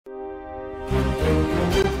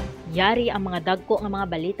Yari ang mga dagko nga mga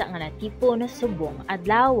balita nga natipo na subong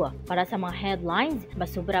adlaw. Para sa mga headlines,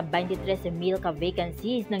 Masobra 23,000 ka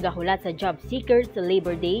vacancies nagahulat sa job seekers sa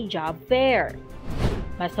Labor Day Job Fair.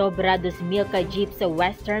 Masobra 2,000 ka jeep sa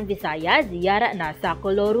Western Visayas, yara na sa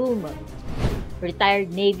colorum.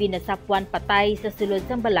 Retired Navy nasapwan-patay sa sulod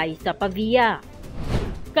sang balay sa Pavia.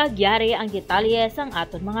 Kagyari ang detalye sang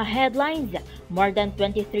aton mga headlines. More than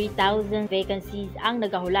 23,000 vacancies ang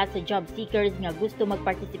nagahulat sa job seekers nga gusto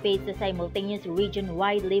mag-participate sa simultaneous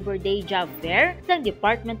region-wide Labor Day Job Fair sa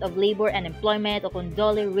Department of Labor and Employment o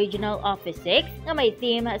Condoli Regional Office 6 nga may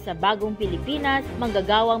theme sa Bagong Pilipinas,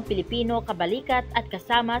 Manggagawang Pilipino kabalikat at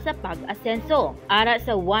kasama sa pag-asenso. Ara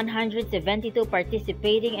sa 172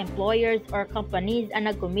 participating employers or companies ang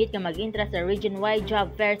nag-commit nga mag-intra sa region-wide job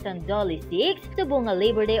fair sa Condoli 6 subong nga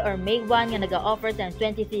Labor Day or May 1 nga naga-offer sa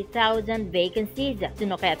 23,000 vacancies.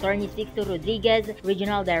 Suno kay Attorney Sixto Rodriguez,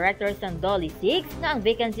 Regional Director sa Condoli 6, nga ang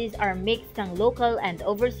vacancies are mixed ng local and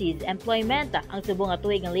overseas employment. Ang subong nga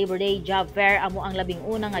tuig ng Labor Day Job Fair amo ang labing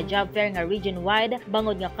una nga job fair nga region-wide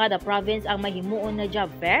bangod nga kada province ang mahimuon nga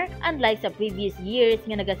job fair. Unlike sa previous years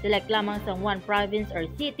nga nagaselect lamang sa one province or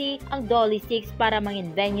city, ang Condoli 6 para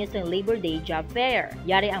mangin venues ng Labor Day Job Fair.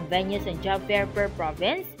 Yari ang venues ng job fair per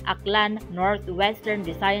province: Aklan, Northwestern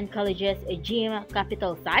Visayan Colleges, Gym,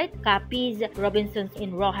 Capital Site, Capiz, Robinsons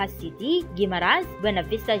in Rojas City, Guimaras, Buena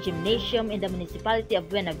Vista Gymnasium in the Municipality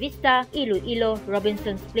of Buena Vista, Iloilo,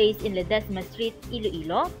 Robinsons Place in Ledesma Street,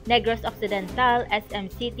 Iloilo, Negros Occidental,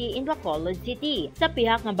 SM City in Bacolod City. Sa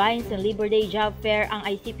pihak nga bahin sa Labor Day Job Fair, ang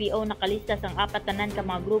ICPO nakalista sang apat tanan ka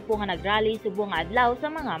mga grupo nga nagrally subong adlaw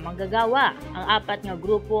sa mga manggagawa. Ang apat nga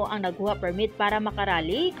grupo ang nagkuha permit para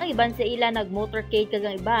makarally, ang iban sa ila nag-motorcade kag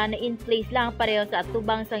ang iba na in place lang pareho sa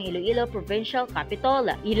atubang sang Iloilo Provincial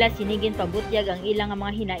Capital. Ila sinigin pabutyag ang ilang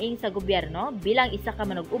mga hinaing sa gobyerno bilang isa ka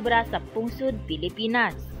manug-ubra sa pungsod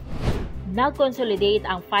Pilipinas. Nag-consolidate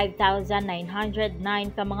ang 5,909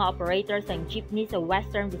 ka mga operators ng jeepney sa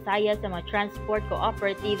Western Visayas sa mga transport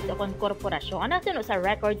cooperatives o korporasyon suno sa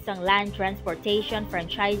records ng Land Transportation,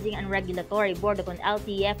 Franchising and Regulatory Board o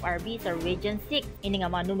LTFRB sa Region 6. Ini nga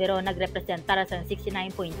mga numero nagrepresentara sa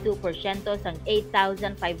 69.2% sang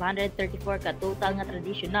 8,534 ka total nga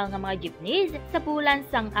tradisyonal nga mga jeepneys sa bulan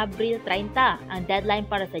sang Abril 30. Ang deadline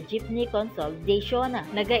para sa jeepney consolidation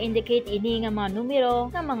naga-indicate ini nga mga numero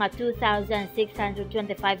ng mga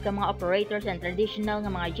 2,625 ka mga operators and traditional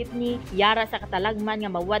nga mga jeepney yara sa katalagman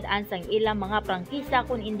nga mawad-an sang ilang mga prangkisa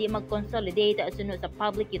kung hindi mag-consolidate sunod sa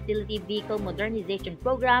Public Utility Vehicle Modernization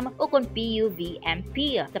Program o kung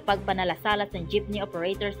PUVMP. Sa pagpanalasalat ng jeepney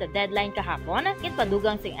operators sa deadline kahapon,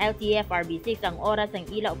 ginpadugang sang LTFRB6 ang oras ng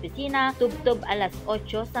ila opisina tubtob alas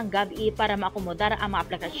 8 sang gabi para maakomodar ang mga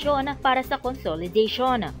aplikasyon para sa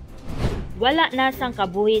consolidation. Wala na sang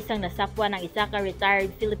kabuhi sang nasapwa ng isa ka retired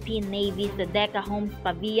Philippine Navy sa Deca Homes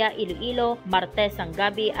Pavia, Iloilo, Martes sang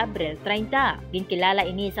gabi, Abril 30. Ginkilala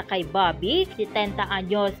ini sa kay Bobby, 70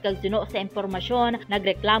 anyos, kag suno sa impormasyon,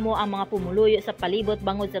 nagreklamo ang mga pumuluyo sa palibot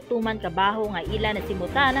bangod sa tuman kabaho nga ila na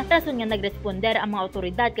simutan, rason nga nagresponder ang mga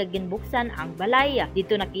otoridad kag ginbuksan ang balay.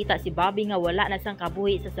 Dito nakita si Bobby nga wala na sang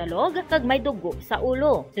kabuhi sa salog kag may dugo sa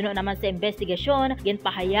ulo. Suno naman sa investigasyon,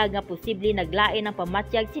 ginpahayag nga posible naglain ang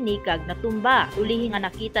pamatyag sinikag na tumba. Ulihin nga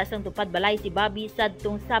nakita sang tupad balay si Bobby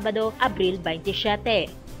sadtong Sabado, Abril 27.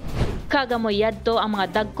 Kagamoyadto ang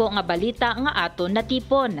mga dagko nga balita nga aton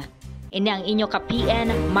natipon. Ini ang inyo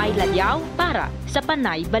ka-PN Mai Ladiao para sa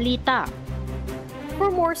Panay Balita.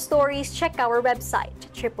 For more stories, check our website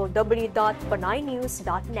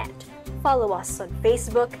www.panaynews.net. Follow us on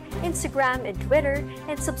Facebook, Instagram, and Twitter,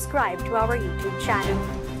 and subscribe to our YouTube channel.